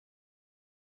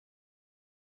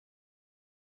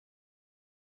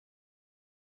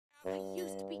I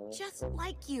used to be just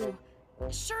like you.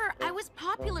 Sure, I was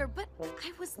popular, but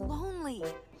I was lonely.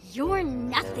 You're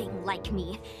nothing like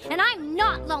me, and I'm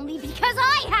not lonely because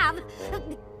I have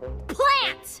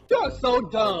plants! You're so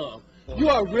dumb. You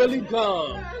are really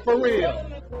dumb. For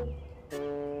real.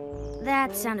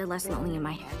 That sounded less lonely in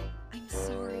my head. I'm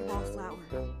sorry, Wallflower.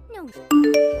 No.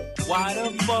 Why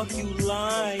the fuck you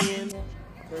lying?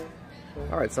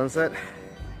 Alright, Sunset.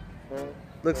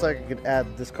 Looks like you could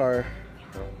add this car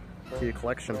to your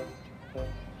collection.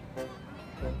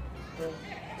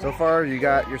 So far, you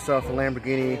got yourself a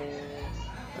Lamborghini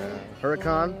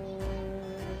Huracan.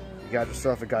 You got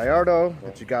yourself a Gallardo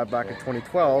that you got back in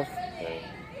 2012.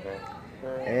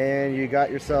 And you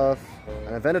got yourself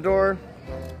an Aventador.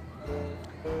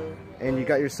 And you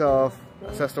got yourself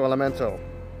a Sesto Elemento.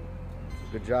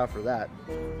 Good job for that.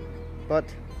 But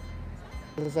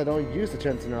since I don't use the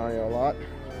Centenario a lot,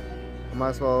 I might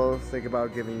as well think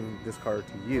about giving this car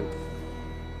to you.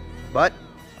 But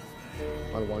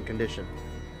on one condition.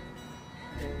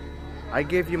 I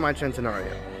give you my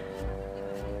Centenario.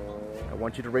 I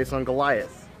want you to race on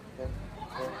Goliath.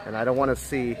 And I don't want to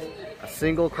see a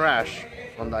single crash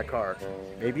on that car.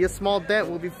 Maybe a small dent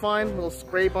will be fine, a little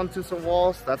scrape onto some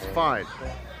walls, that's fine.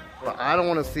 But I don't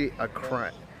want to see a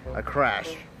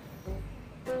crash.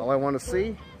 All I want to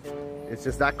see is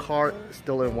just that car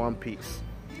still in one piece.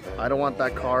 I don't want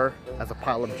that car as a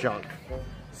pile of junk.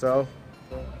 So,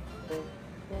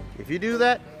 if you do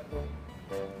that,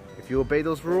 if you obey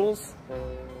those rules,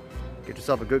 get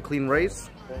yourself a good clean race,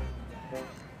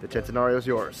 the Centenario is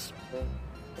yours.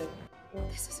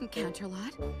 This isn't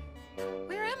Canterlot.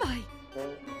 Where am I?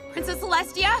 Princess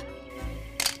Celestia?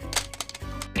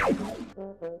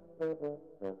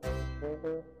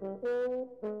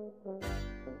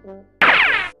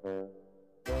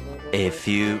 A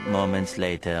few moments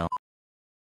later.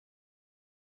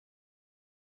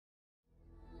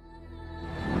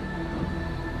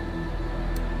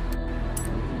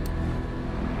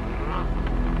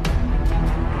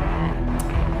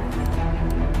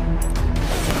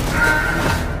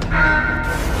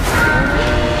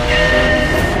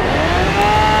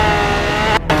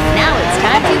 Now it's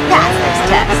time to pass this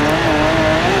test.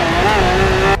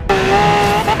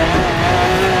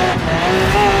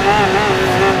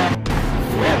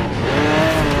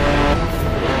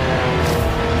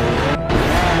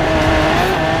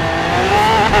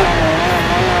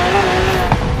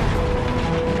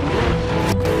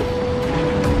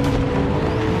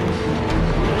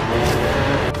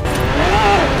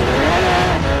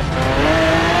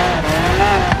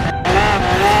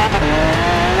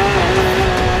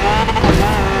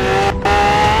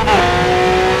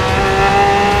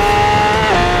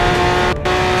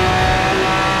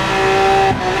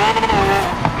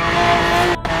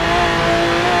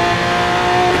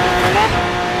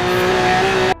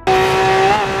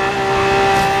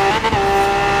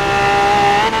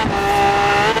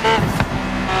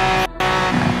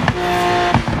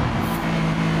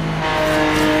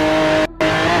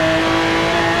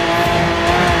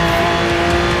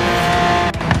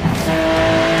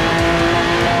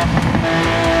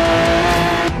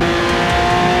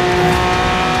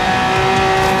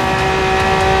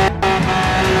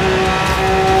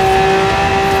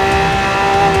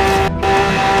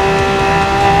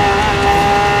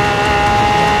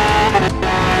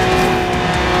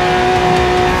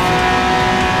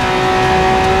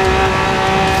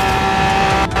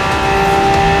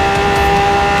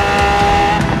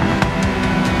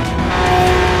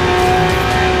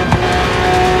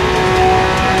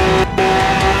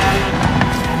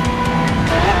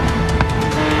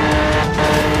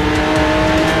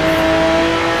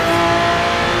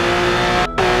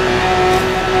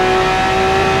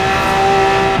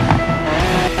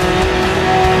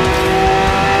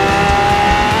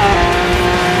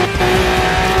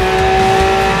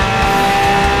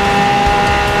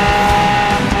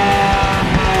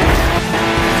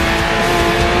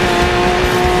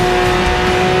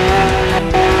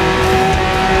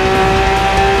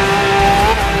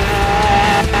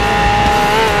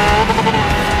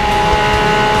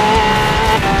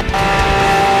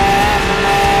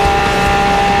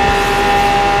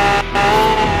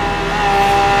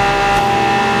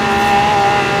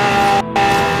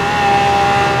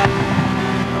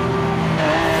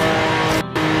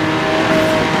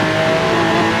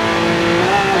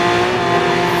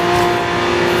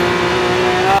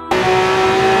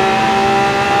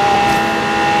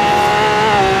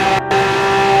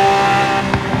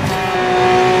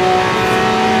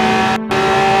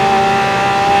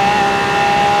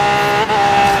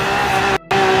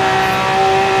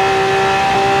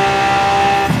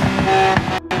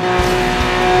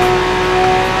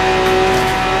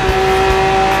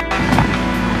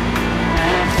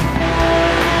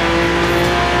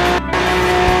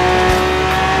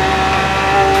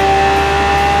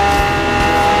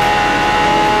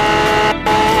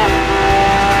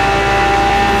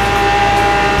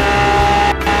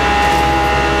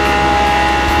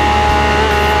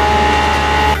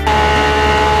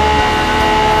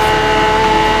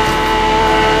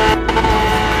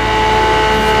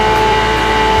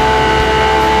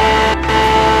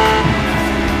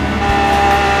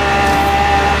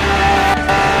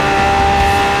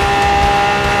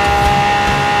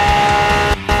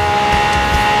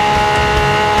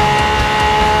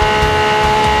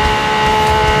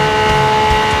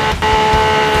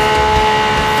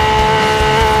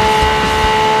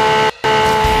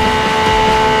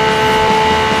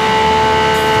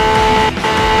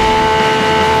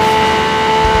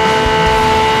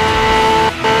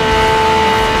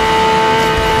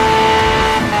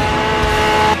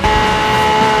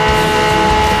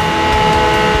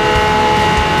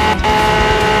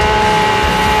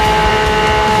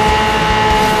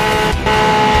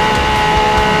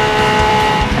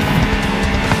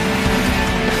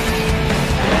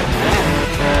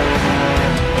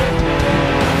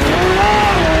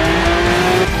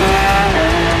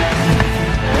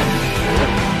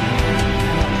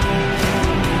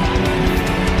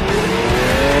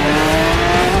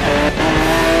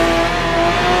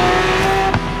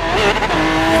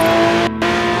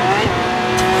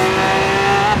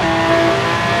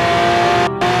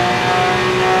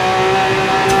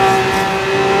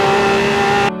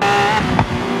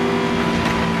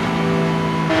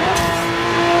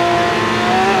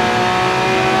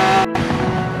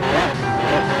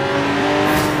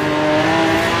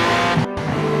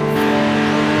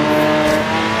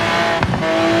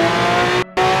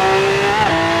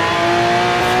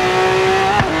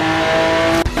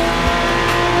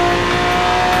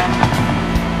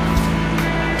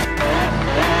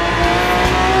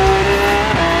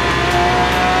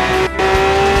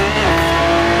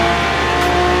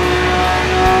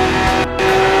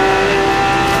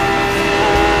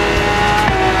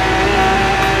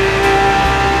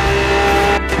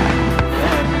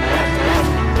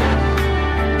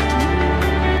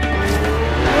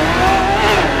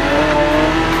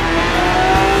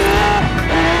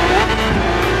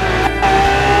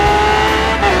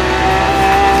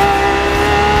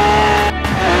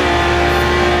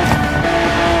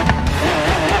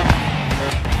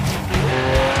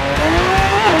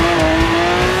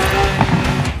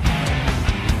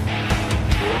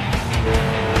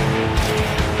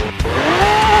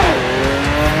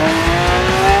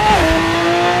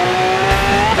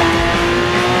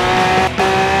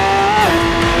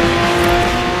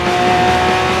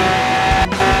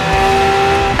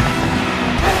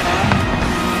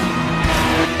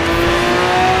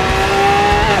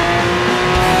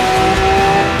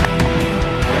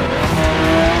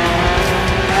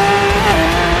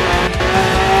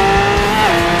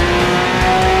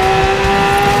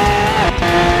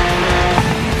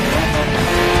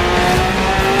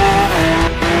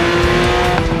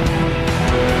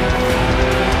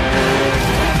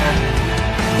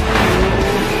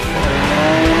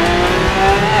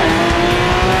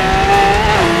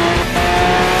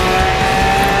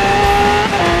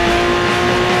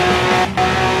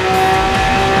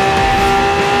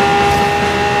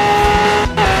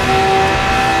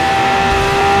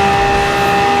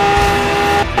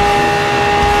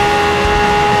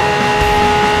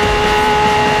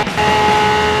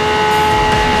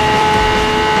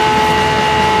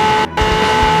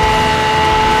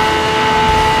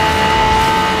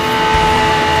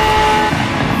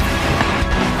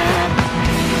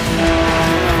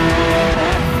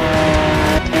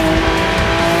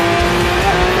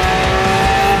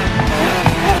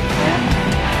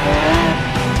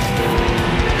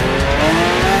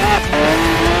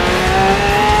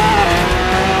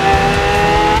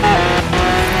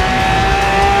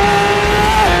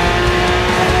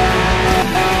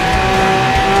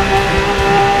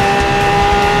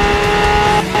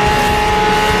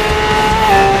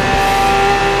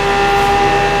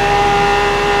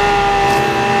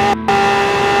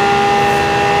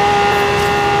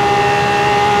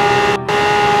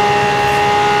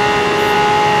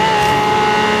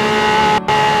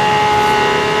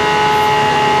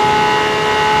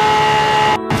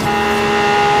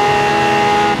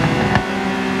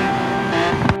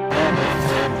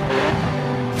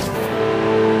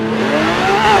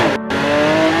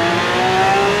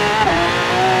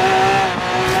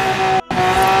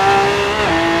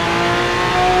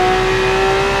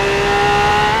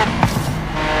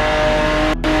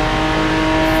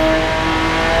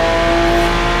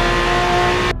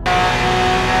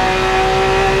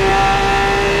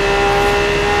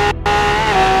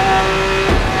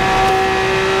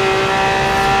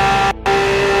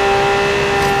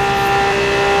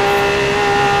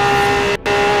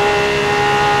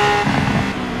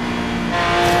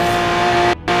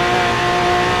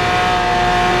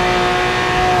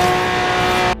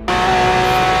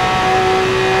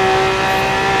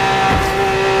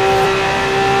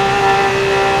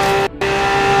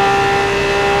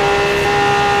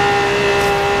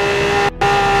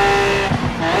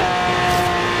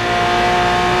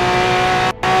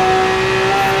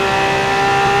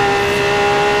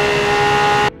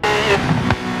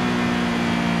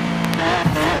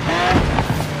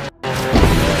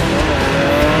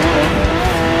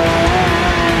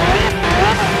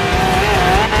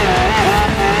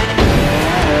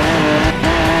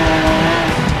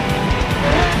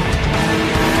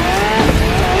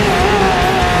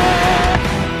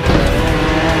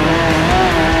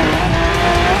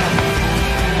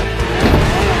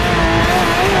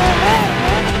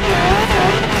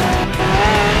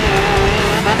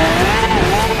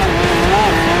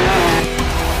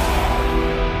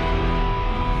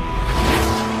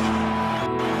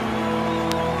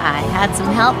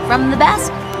 help from the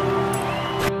best.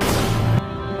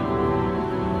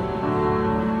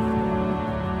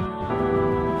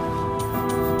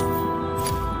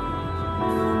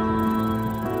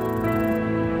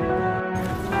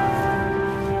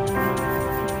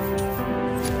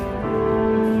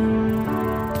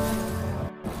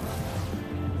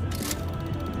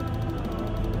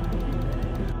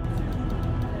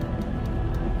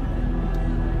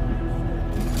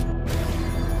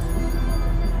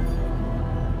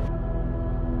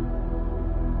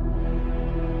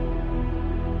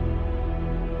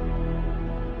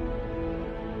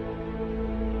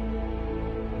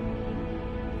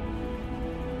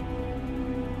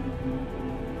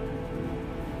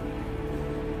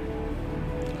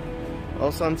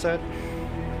 Well, Sunset,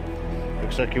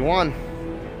 looks like you won.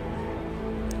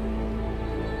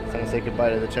 It's time to say goodbye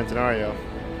to the Centenario.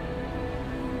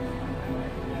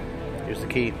 Here's the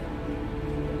key.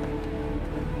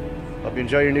 Hope you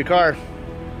enjoy your new car.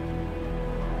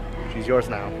 She's yours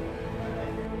now.